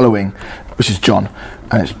 following, which is John,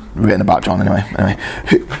 and it's written about John anyway,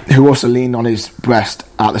 who also leaned on his breast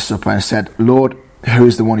at the supper and said, Lord, who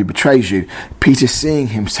is the one who betrays you? Peter, seeing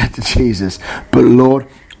him, said to Jesus, but Lord,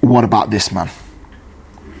 what about this man?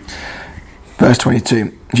 Verse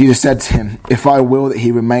 22, Jesus said to him, if I will that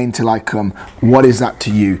he remain till I come, what is that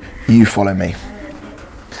to you? You follow me.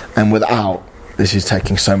 And without, this is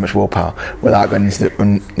taking so much willpower, without going into the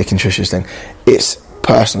Nick and Trish's thing, it's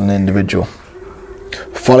personal and individual.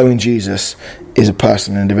 Following Jesus is a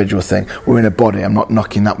personal and individual thing. We're in a body. I'm not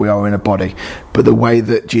knocking that we are in a body. But the way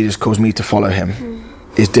that Jesus calls me to follow him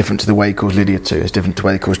is different to the way he calls Lydia to. It's different to the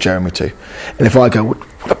way he calls Jeremy to. And if I go,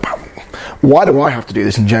 why do I have to do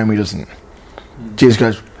this and Jeremy doesn't? Jesus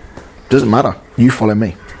goes, doesn't matter. You follow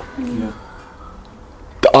me. Yeah.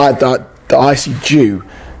 The I see Jew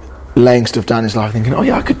laying stuff down in his life thinking, oh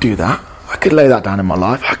yeah, I could do that. I could lay that down in my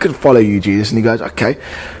life. I could follow you, Jesus. And he goes, okay,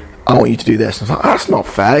 I want you to do this. And I was like, that's not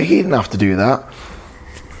fair. He didn't have to do that.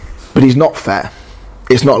 But he's not fair.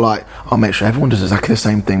 It's not like, I'll make sure everyone does exactly the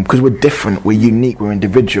same thing, because we're different, we're unique, we're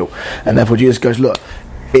individual. And therefore Jesus goes, look,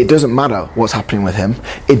 it doesn't matter what's happening with him.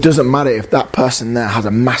 It doesn't matter if that person there has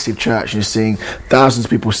a massive church and is seeing thousands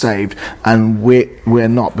of people saved and we're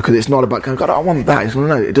not, because it's not about going, God, I want that. It's,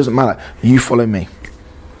 no, it doesn't matter. You follow me.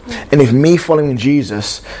 And if me following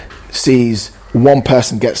Jesus sees one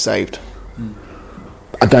person get saved,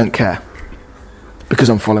 I don't care, because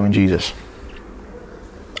I'm following Jesus.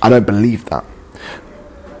 I don't believe that.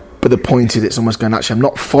 But the point is, it's almost going, actually, I'm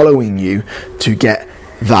not following you to get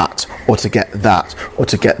that, or to get that, or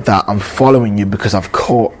to get that. I'm following you because I've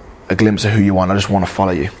caught a glimpse of who you are, and I just want to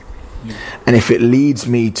follow you. Yeah. And if it leads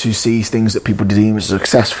me to see things that people deem as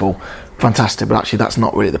successful, fantastic, but actually that's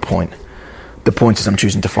not really the point. The point is I'm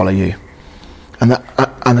choosing to follow you. And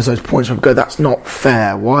there's those points where I go, that's not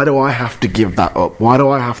fair. Why do I have to give that up? Why do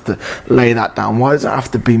I have to lay that down? Why does it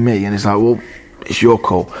have to be me? And it's like, well, it's your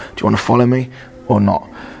call. Do you want to follow me or not?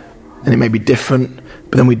 And it may be different,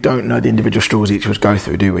 but then we don't know the individual struggles each of us go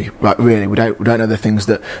through, do we? Like, really, we don't know the things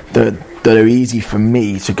that are easy for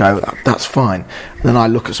me to go, that's fine. And then I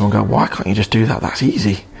look at someone and go, why can't you just do that? That's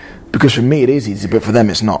easy. Because for me it is easy, but for them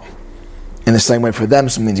it's not. In the same way, for them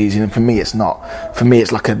something's easy, and for me it's not. For me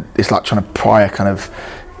it's like trying to pry a kind of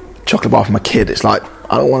chocolate bar from a kid. It's like,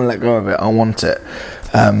 I don't want to let go of it, I want it.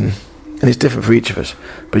 And it's different for each of us.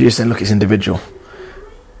 But you're saying, look, it's individual.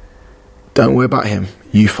 Don't worry about him.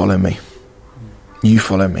 You follow me. You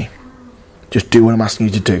follow me. Just do what I'm asking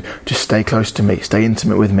you to do. Just stay close to me. Stay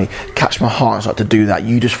intimate with me. Catch my heart and start to do that.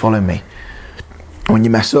 You just follow me. When you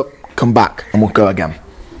mess up, come back and we'll go again.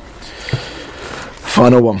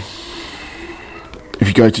 Final one. If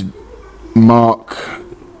you go to Mark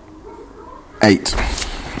 8.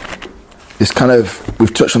 This kind of,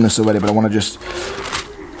 we've touched on this already, but I want to just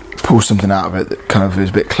pull something out of it that kind of is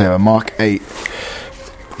a bit clearer. Mark 8,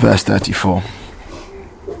 verse 34.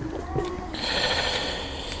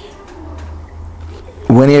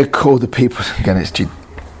 When he had called the people, again it's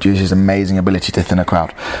Jesus' amazing ability to thin a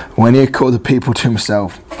crowd. When he had called the people to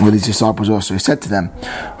himself, with his disciples also, he said to them,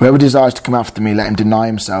 whoever desires to come after me, let him deny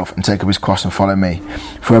himself and take up his cross and follow me.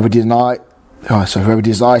 Whoever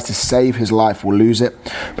desires to save his life will lose it,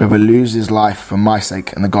 but whoever loses his life for my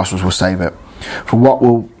sake and the gospel's will save it. For what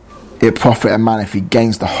will it profit a man if he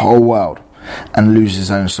gains the whole world and loses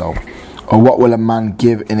his own soul? Or what will a man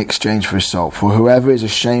give in exchange for his soul? For whoever is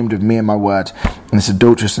ashamed of me and my words in this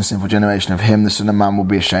adulterous and sinful generation, of him the Son of Man will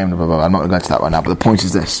be ashamed of. I'm not going to go into that right now, but the point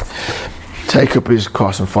is this. Take up his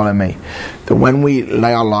cross and follow me. That when we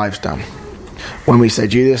lay our lives down, when we say,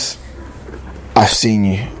 Jesus, I've seen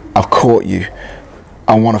you, I've caught you,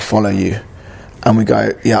 I want to follow you, and we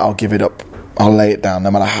go, yeah, I'll give it up, I'll lay it down,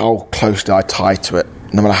 no matter how closely I tie to it,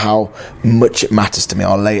 no matter how much it matters to me,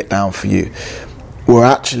 I'll lay it down for you. We're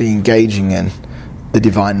actually engaging in the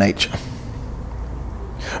divine nature.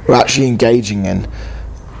 We're actually engaging in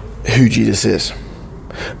who Jesus is,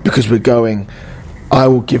 because we're going, I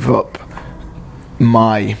will give up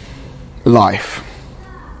my life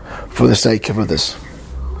for the sake of others,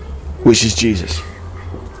 which is Jesus,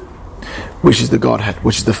 which is the Godhead,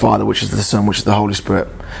 which is the Father, which is the Son, which is the Holy Spirit.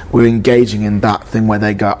 We're engaging in that thing where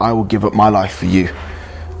they go, I will give up my life for you,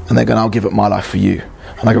 and they're going, I'll give up my life for you,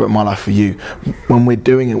 and I give up my life for you. When we're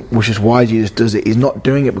doing it, which is why Jesus does it, he's not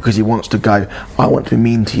doing it because he wants to go, I want to be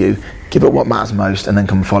mean to you, give up what matters most, and then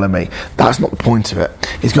come and follow me. That's not the point of it.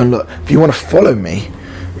 He's going, look, if you want to follow me,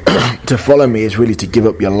 to follow me is really to give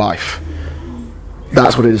up your life.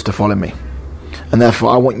 That's what it is to follow me. And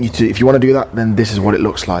therefore I want you to, if you want to do that, then this is what it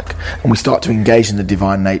looks like. And we start to engage in the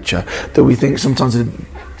divine nature. That we think sometimes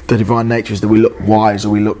the divine nature is that we look wise, or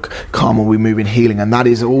we look calm, or we move in healing, and that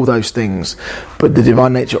is all those things. But the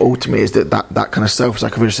divine nature ultimately is that kind of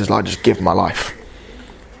self-sacrifice is like, just give my life.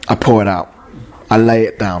 I pour it out. I lay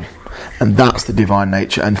it down. And that's the divine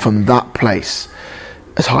nature. And from that place,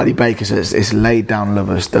 as Heidi Baker says, it's laid down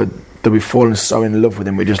lovers, that we've fallen so in love with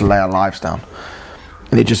him, we just lay our lives down.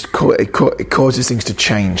 And it causes things to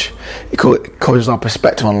change. It causes our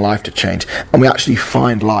perspective on life to change. And we actually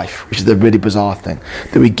find life, which is the really bizarre thing.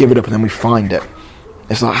 That we give it up and then we find it.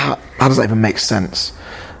 It's like, how does that even make sense?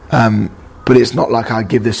 But it's not like I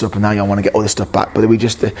give this up and now I want to get all this stuff back. But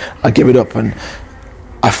I give it up and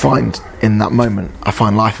I find in that moment, I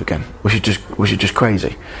find life again, which is just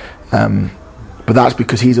crazy. But that's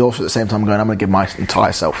because he's also at the same time going, I'm going to give my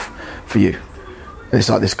entire self for you. And it's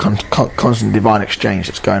like this constant divine exchange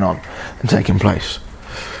that's going on and taking place.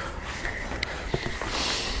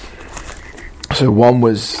 So one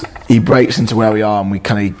was, he breaks into where we are and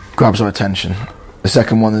he grabs our attention. The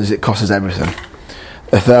second one is, it costs us everything.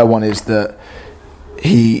 The third one is that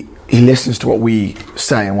he listens to what we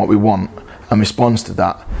say and what we want and responds to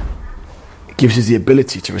that. It gives us the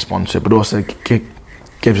ability to respond to it, but also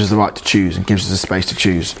gives us the right to choose and gives us the space to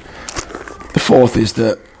choose. The fourth is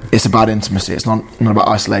that it's about intimacy. It's not about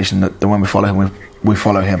isolation, that when we follow him, we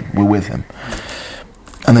follow him, we're with him.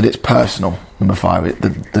 And that it's personal, number 5,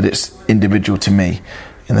 that it's individual to me,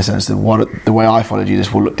 in the sense that the way I follow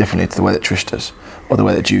Jesus will look differently to the way that Trish does, or the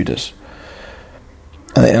way that Jude does.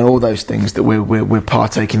 And all those things, that we're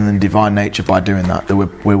partaking in the divine nature by doing that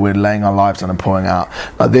we're laying our lives down and pouring out.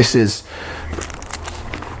 Like, this is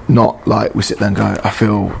not like we sit there and go,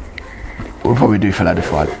 we'll probably do feel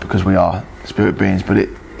edified, because we are spirit beings, but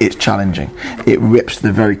it's challenging. It rips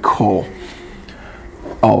the very core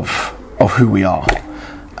of who we are,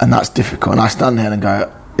 and that's difficult. And I stand here and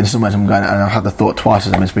go, in some ways I'm going, and I've had the thought twice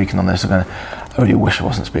as I've been speaking on this, I'm going, I really wish I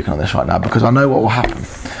wasn't speaking on this right now, because I know what will happen.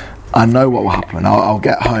 I'll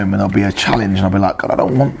get home and there'll be a challenge and I'll be like, God, I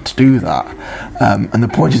don't want to do that. And the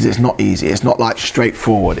point is, it's not easy. It's not like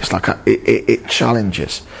straightforward. It's like it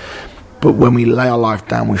challenges. But when we lay our life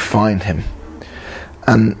down, we find him.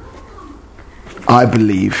 And I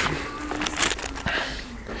believe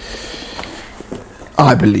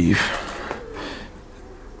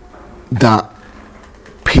that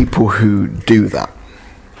people who do that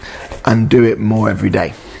and do it more every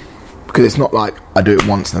day, because it's not like I do it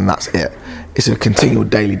once and then that's it. It's a continual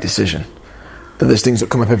daily decision. That there's things that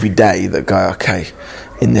come up every day that go, okay,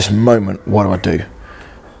 in this moment, what do?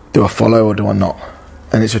 Do I follow or do I not?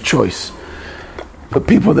 And it's a choice. But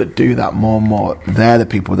people that do that more and more, they're the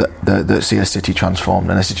people that see a city transformed,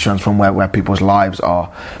 and a city transformed where people's lives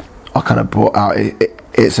are kind of brought out.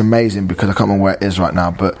 It's amazing, because I can't remember where it is right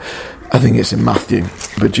now, but I think it's in Matthew.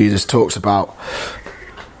 But Jesus talks about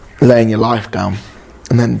laying your life down,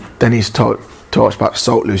 and then he's talks about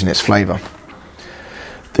salt losing its flavour.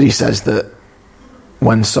 That he says that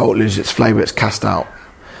when salt loses its flavour, it's cast out.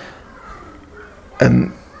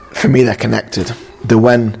 And for me, they're connected. That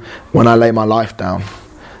when I lay my life down,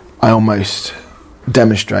 I almost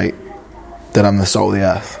demonstrate that I'm the salt of the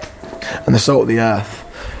earth. And the salt of the earth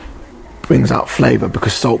brings out flavour,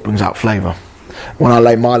 because salt brings out flavour. When I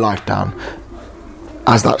lay my life down,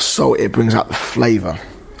 as that salt, it brings out the flavour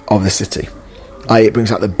of the city. It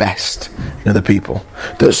brings out the best in other people.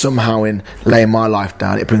 That somehow in laying my life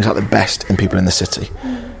down, it brings out the best in people in the city.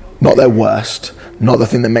 Not their worst, not the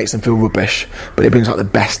thing that makes them feel rubbish, but it brings out the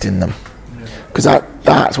best in them. Because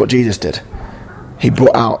that's what Jesus did. He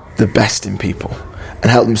brought out the best in people and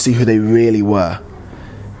helped them see who they really were.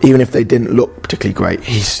 Even if they didn't look particularly great,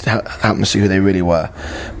 he helped them see who they really were.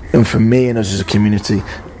 And for me and us as a community,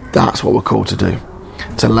 that's what we're called to do.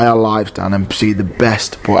 To lay our lives down and see the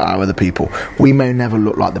best brought out of other people. We may never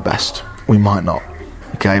look like the best. We might not.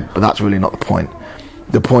 Okay? But that's really not the point.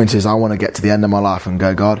 The point is, I want to get to the end of my life and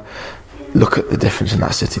go, God, look at the difference in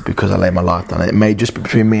that city because I laid my life down. It may just be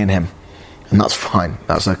between me and him. And that's fine.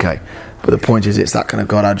 That's okay. But the point is, it's that kind of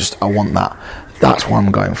God, I want that. That's what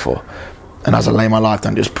I'm going for. And as I lay my life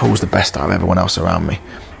down, it just pulls the best out of everyone else around me.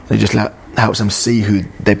 And it just helps them see who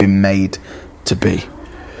they've been made to be.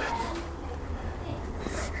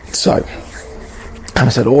 So,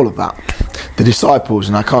 having said all of that, the disciples,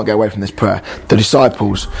 and I can't get away from this prayer, the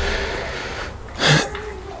disciples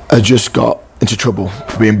had just got into trouble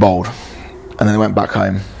for being bold. And then they went back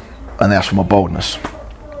home and they asked for more boldness.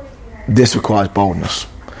 This requires boldness,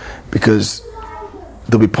 because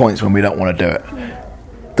there'll be points when we don't want to do it.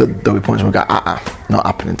 There'll be points when we go, not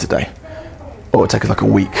happening today. Or it'll take us like a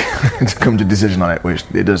week to come to a decision on it, which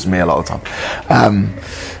it does me a lot of the time.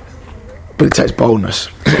 But it takes boldness.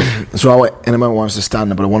 So in a moment I want us to stand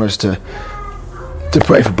there, but I want us to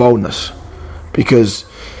pray for boldness, because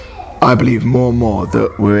I believe more and more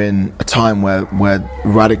that we're in a time where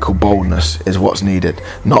radical boldness is what's needed.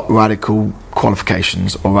 Not radical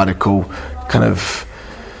qualifications or radical kind of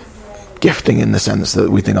gifting in the sense that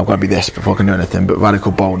we think I've got to be this before I can do anything, but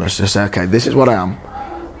radical boldness. Just say, okay, this is what I am.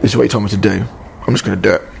 This is what you told me to do. I'm just going to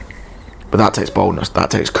do it. But that takes boldness, that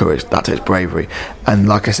takes courage, that takes bravery. And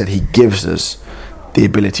like I said, he gives us the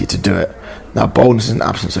ability to do it. Now, boldness is an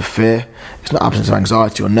absence of fear. It's not absence of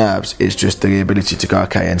anxiety or nerves. It's just the ability to go,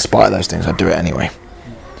 okay, in spite of those things, I'll do it anyway.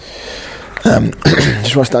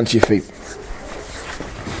 Just want to stand to your feet.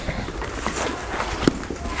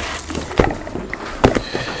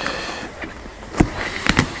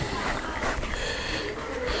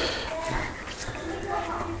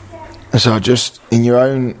 So just in your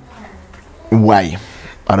own way,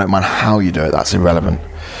 I don't mind how you do it, that's irrelevant,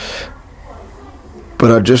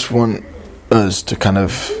 but I just want us to kind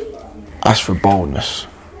of ask for boldness.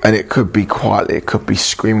 And it could be quietly, it could be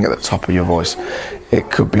screaming at the top of your voice,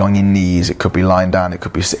 it could be on your knees, it could be lying down, it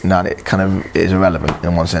could be sitting down. It kind of is irrelevant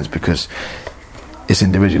in one sense, because it's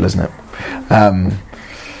individual, isn't it?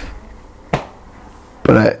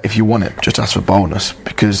 But if you want it, just ask for boldness,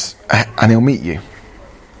 and he'll meet you.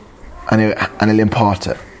 And he'll impart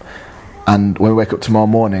it. And when we wake up tomorrow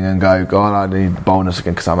morning and go, God, I need boldness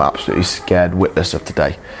again because I'm absolutely scared witless of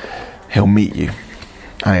today, he'll meet you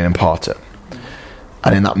and he'll impart it.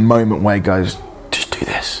 And in that moment where he goes, just do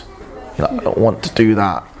this, you're like, I don't want to do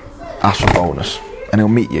that, ask for boldness, and he'll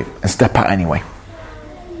meet you and step out anyway.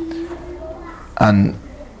 And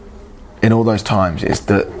in all those times, it's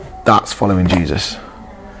that's following Jesus.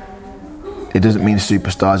 It doesn't mean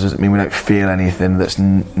superstars, it doesn't mean we don't feel anything that's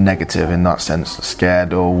negative in that sense,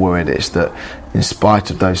 scared or worried. It's that in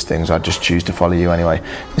spite of those things, I just choose to follow you anyway.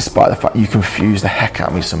 In spite of the fact you confuse the heck out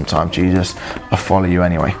of me sometimes, Jesus, I follow you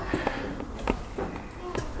anyway.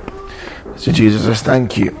 So Jesus, I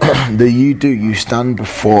thank you that you stand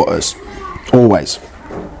before us, always.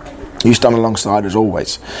 You stand alongside us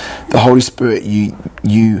always. The Holy Spirit, you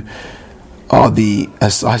are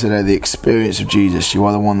as I said, the experience of Jesus. You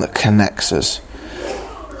are the one that connects us.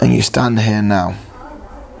 And you stand here now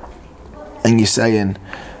and you're saying,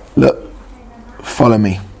 look, follow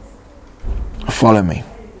me. Follow me.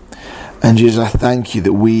 And Jesus, I thank you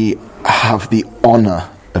that we have the honour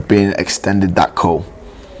of being extended that call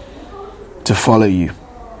to follow you.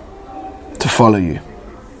 To follow you.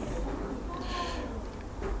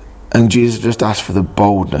 And Jesus just asked for the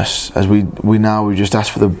boldness, as we just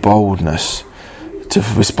ask for the boldness to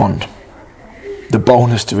respond. The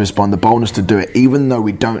boldness to respond, the boldness to do it, even though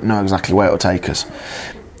we don't know exactly where it will take us.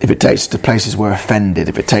 If it takes us to places we're offended,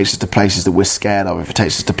 if it takes us to places that we're scared of, if it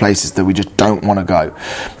takes us to places that we just don't want to go,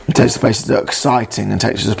 if it takes us to places that are exciting and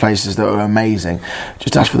takes us to places that are amazing,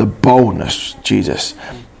 just ask for the boldness, Jesus,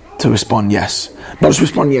 to respond yes. Not just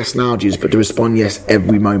respond yes now, Jesus, but to respond yes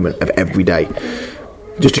every moment of every day.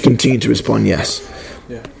 Just to continue to respond yes.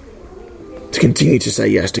 Yeah. To continue to say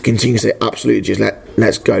yes, to continue to say absolutely, Jesus,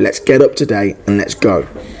 let's go. Let's get up today and let's go.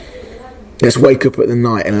 Let's wake up at the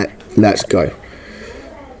night and let's go.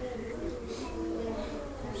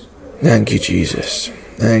 Thank you, Jesus.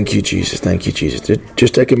 Thank you, Jesus. Thank you, Jesus.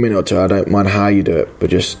 Just take a minute or two. I don't mind how you do it, but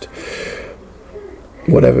just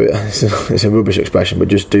whatever. It's a rubbish expression, but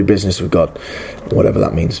just do business with God, whatever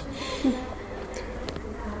that means.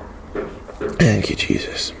 Thank you,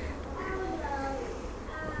 Jesus.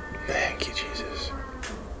 Thank you, Jesus.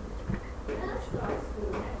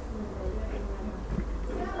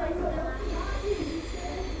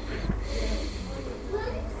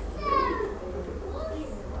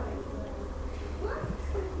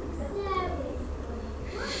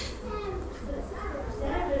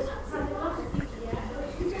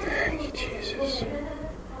 Thank you, Jesus.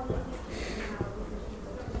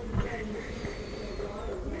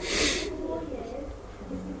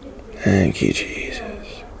 Thank you, Jesus.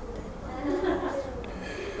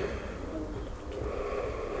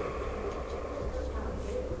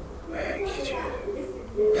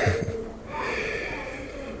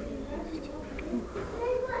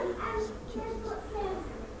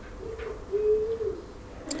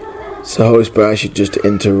 So, Holy Spirit, I should just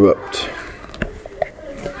interrupt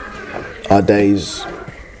our days,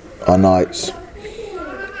 our nights.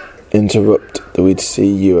 Interrupt that we'd see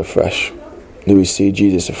you afresh. That we see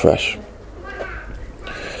Jesus afresh.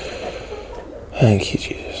 Thank you,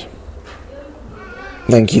 Jesus.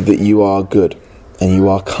 Thank you that you are good and you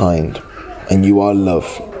are kind and you are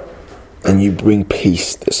love and you bring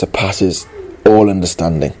peace that surpasses all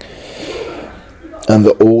understanding, and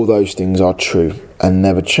that all those things are true and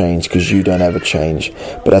never change because you don't ever change.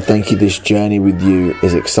 But I thank you this journey with you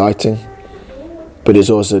is exciting, but it's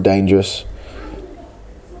also dangerous,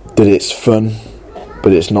 that it's fun,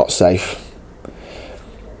 but it's not safe.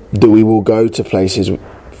 That we will go to places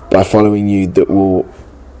by following you that will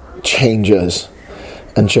change us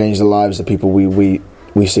and change the lives of people we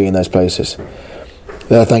see in those places.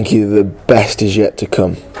 That I thank you the best is yet to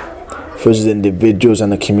come for us as individuals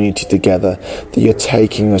and a community together, that you're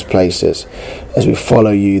taking us places as we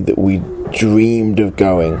follow you that we dreamed of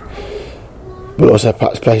going, but also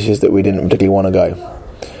perhaps places that we didn't particularly want to go.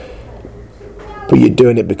 But you're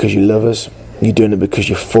doing it because you love us, you're doing it because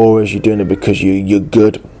you're for us, you're doing it because you're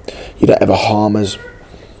good. You don't ever harm us.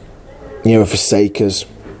 You never forsake us.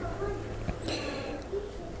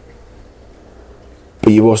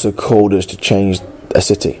 But you've also called us to change a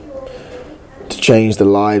city, to change the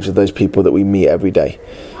lives of those people that we meet every day,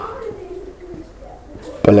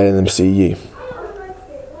 by letting them see you.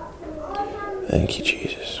 Thank you,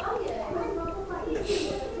 Jesus.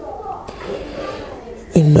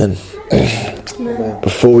 Amen.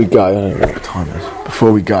 Before we go, I don't know what the time is.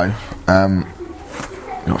 Before we go,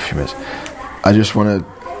 got a few minutes. I just want to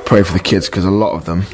pray for the kids, because a lot of them